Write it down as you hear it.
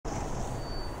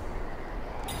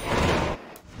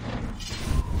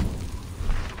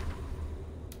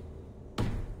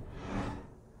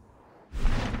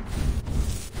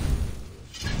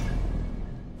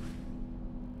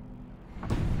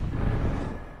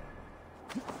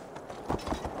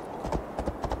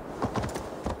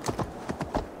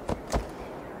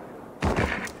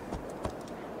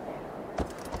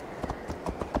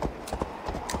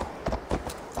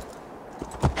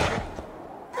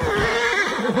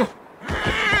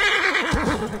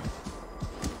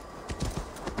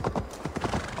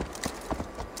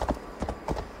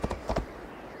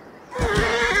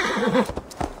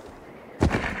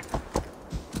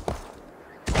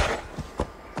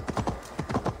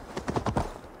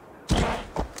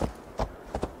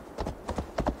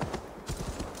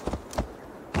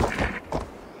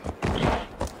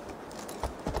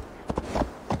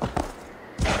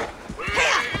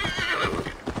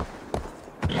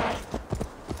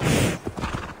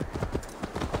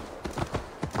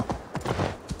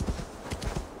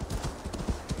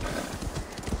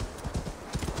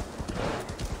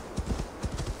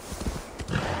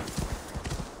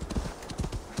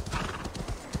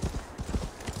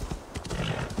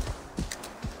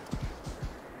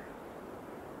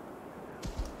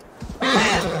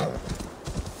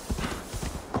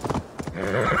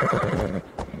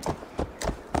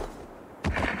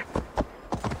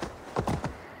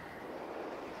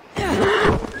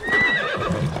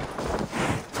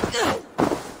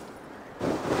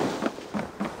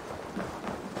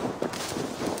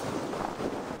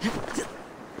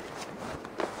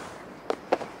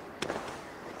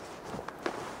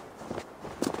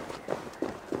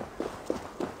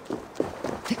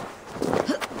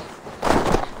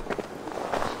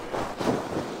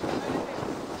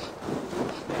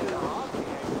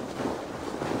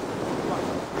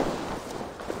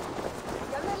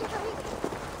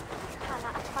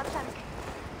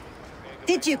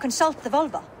Did you consult the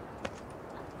Volva?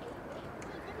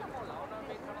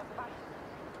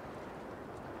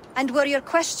 And were your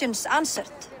questions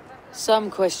answered? Some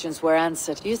questions were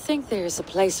answered. Do you think there is a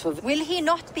place for... Will he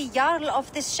not be Jarl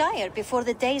of this Shire before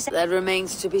the days... That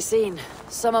remains to be seen.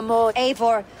 Some are more...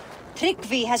 Eivor,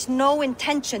 Tryggvi has no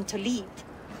intention to lead.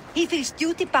 He feels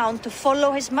duty-bound to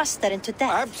follow his master into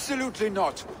death. Absolutely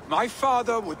not. My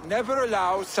father would never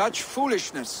allow such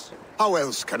foolishness. How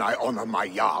else can I honor my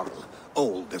Jarl,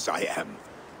 old as I am?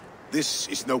 This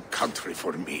is no country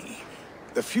for me.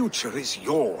 The future is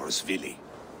yours, Vili.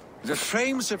 The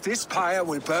flames of this pyre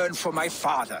will burn for my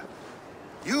father.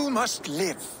 You must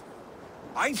live.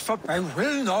 I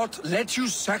will not let you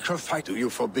sacrifice... Do you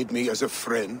forbid me as a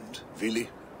friend, Vili?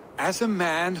 As a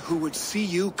man who would see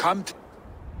you come to...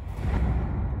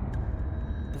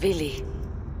 Vili.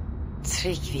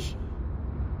 Tryggvi.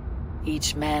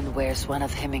 Each man wears one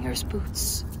of Hemminger's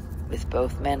boots, with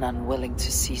both men unwilling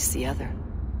to seize the other.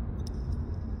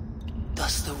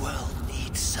 Does the world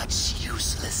need such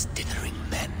useless dithering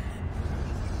men?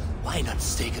 Why not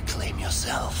stake a claim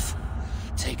yourself?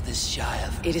 Take this Shire.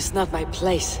 It is not my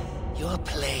place. Your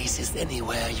place is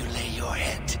anywhere you lay your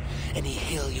head, any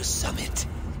hill you summit,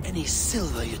 any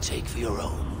silver you take for your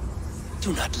own.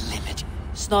 Do not limit.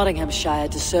 Nottinghamshire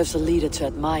deserves a leader to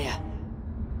admire.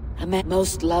 A man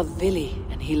most love Vili,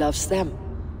 and he loves them.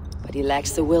 But he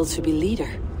lacks the will to be leader.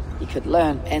 He could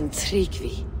learn. And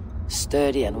Tryggvi,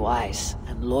 sturdy and wise,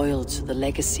 and loyal to the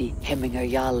legacy Hemminger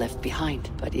Jarl left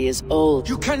behind. But he is old.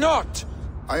 You cannot!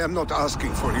 I am not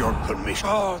asking for your permission.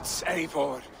 Gods,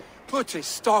 Eivor, put a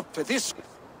stop to this.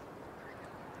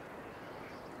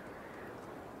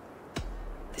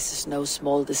 This is no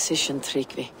small decision,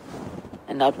 Tryggvi.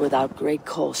 And not without great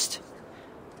cost.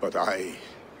 But I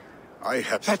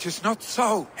have... That is not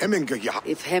so. Hemminger Jarl...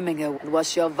 If Hemminger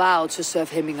was your vow to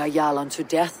serve Hemminger Jarl unto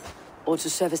death, or to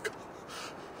serve his...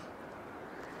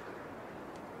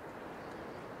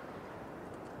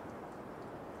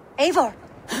 Eivor!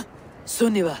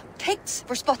 Sunniva! Pigs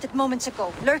were spotted moments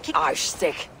ago, lurking...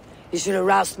 Arstick! You should have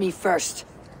roused me first.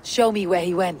 Show me where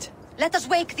he went. Let us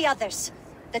wake the others.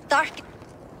 The dark...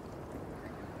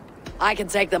 I can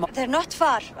take them. They're not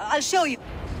far. I'll show you.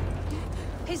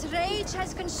 His rage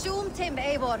has consumed him,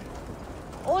 Eivor.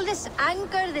 All this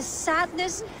anger, this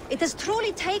sadness, it has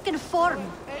truly taken form.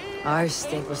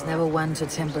 Arstick was never one to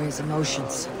temper his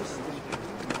emotions.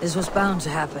 This was bound to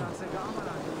happen.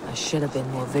 I should have been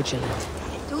more vigilant.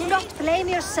 Do not blame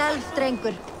yourself,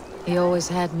 Drengur. He always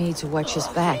had me to watch his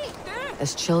back,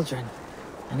 as children.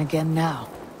 And again now,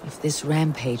 if this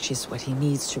rampage is what he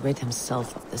needs to rid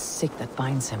himself of the sick that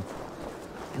binds him,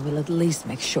 I will at least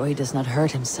make sure he does not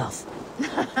hurt himself.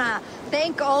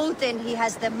 Thank Odin he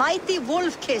has the mighty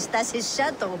Wolf-Kissed as his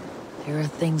shadow. There are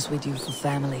things we do for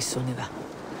family, Sunniva.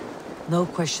 No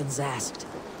questions asked.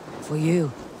 For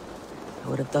you, I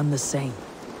would have done the same.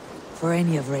 For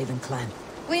any of Raven clan.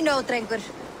 We know, Drengur.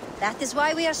 That is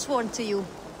why we are sworn to you.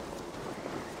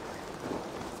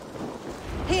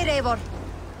 Here, Eivor.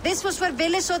 This was where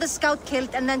Vili saw the scout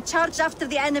killed and then charged after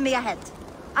the enemy ahead.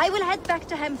 I will head back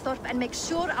to Hemthorpe and make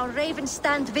sure our ravens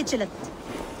stand vigilant.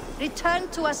 Return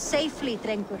to us safely,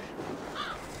 Drengur.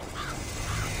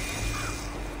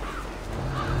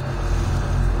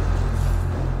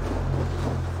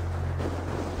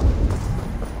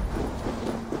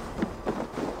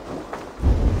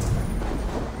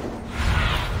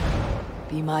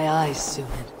 Be my eyes, Sunid.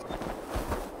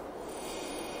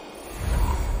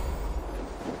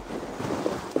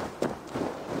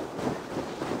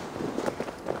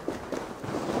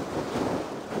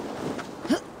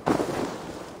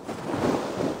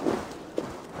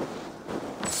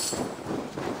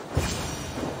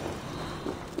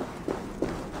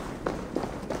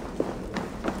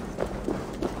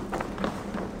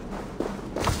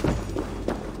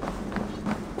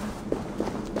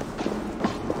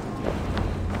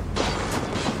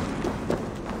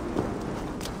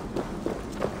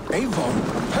 Eivor,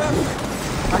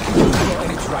 perfect. I can do your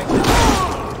age right now.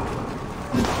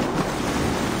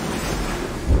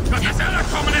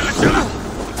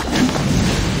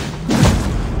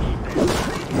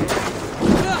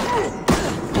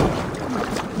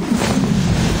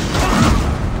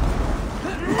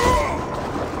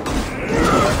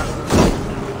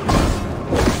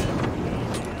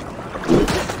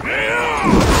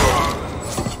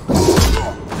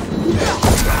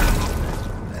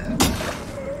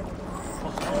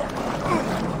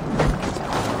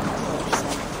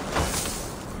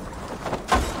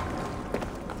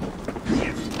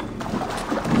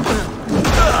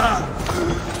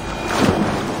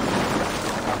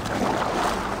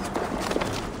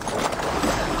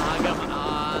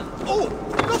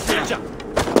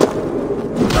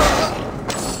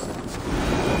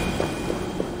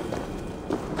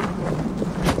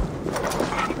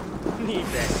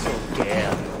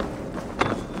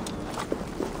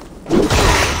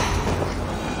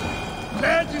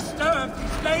 disturb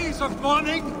these days of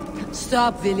mourning?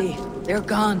 Stop, Willy. They're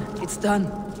gone. It's done.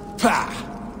 Pah!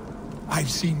 I've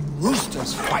seen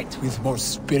roosters fight with more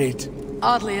spirit.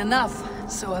 Oddly enough,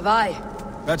 so have I.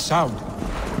 That sound.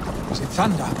 Is it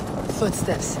thunder?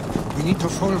 Footsteps. We need to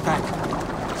fall back.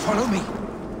 Follow me.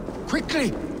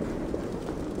 Quickly!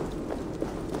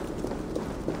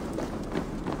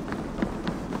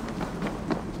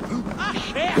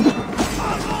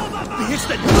 It's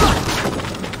the...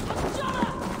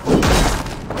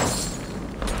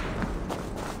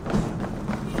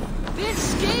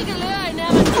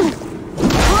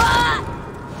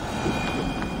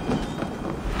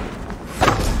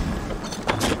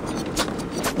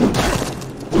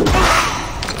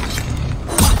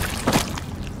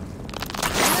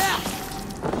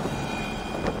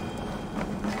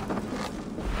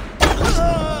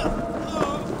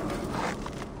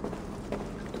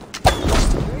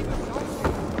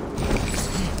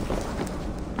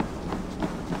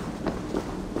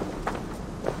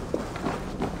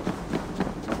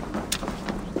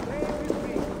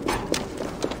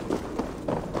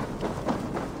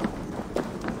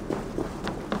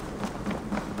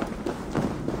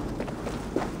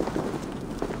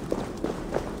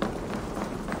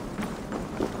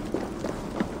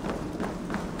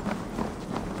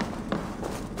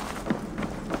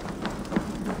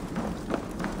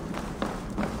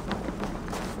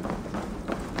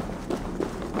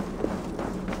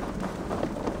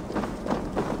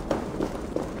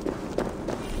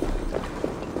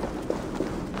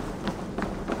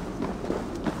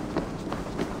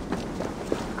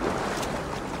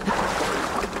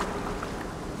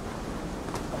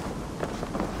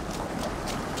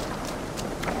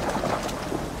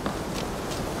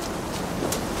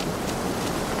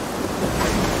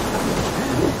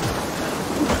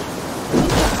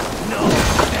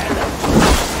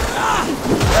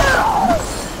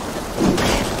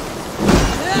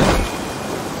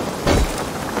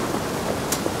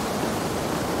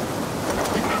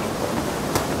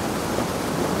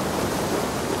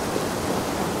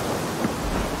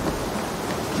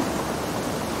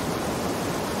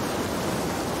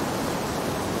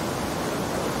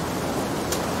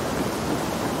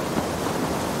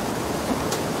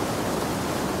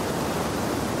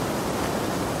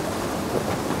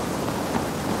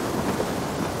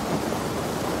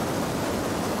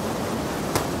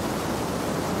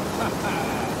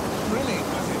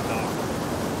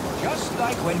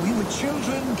 When we were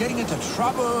children, getting into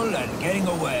trouble and getting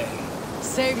away.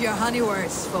 Save your honey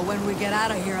words for when we get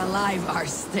out of here alive,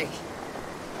 Arstic.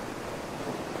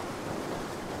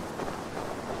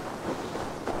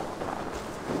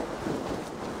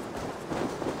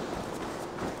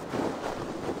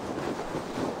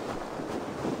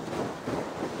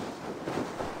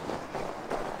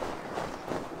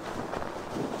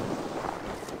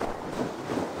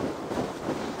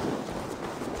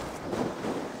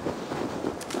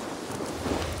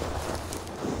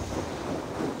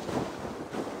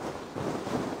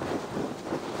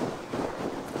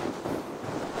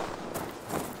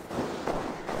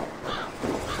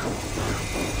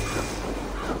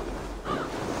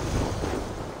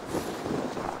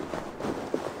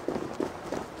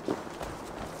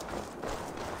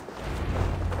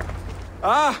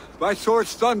 Ah, my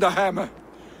sword's thunderhammer.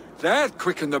 That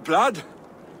quickened the blood.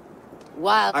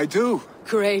 Wild. I do.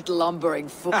 Great lumbering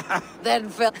fool. Then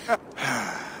fell.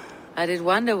 I did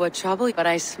wonder what trouble, but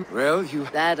Well, you...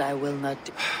 That I will not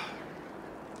do.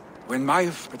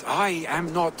 But I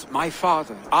am not my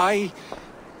father. I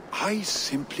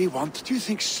simply want... Do you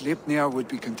think Sleipnir would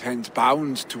be content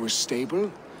bound to a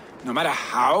stable? No matter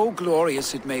how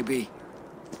glorious it may be.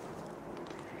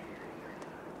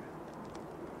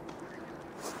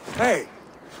 Hey!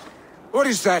 What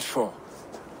is that for?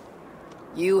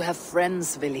 You have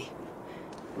friends, Willy.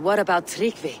 What about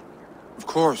Tryggvi? Of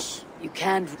course. You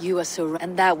can't view us around,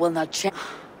 and that will not change.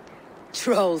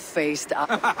 Troll-faced up.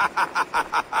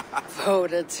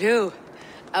 Voted too.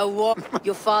 A war.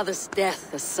 Your father's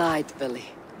death aside, Willy.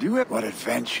 Do you have... What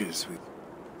adventures we...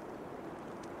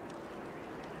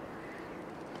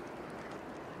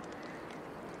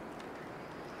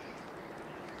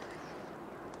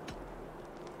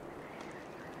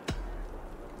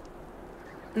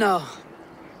 No.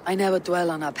 I never dwell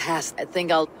on our past. I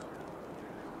think I'll...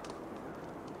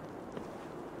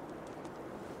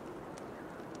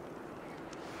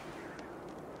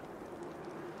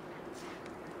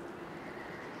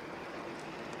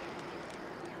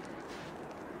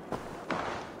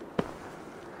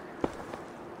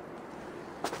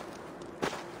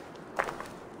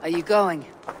 Are you going?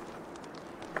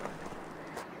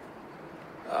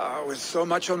 With so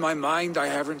much on my mind, I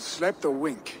haven't slept a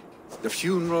wink. The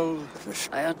funeral,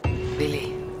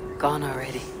 Billy, gone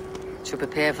already. To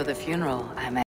prepare for the funeral, I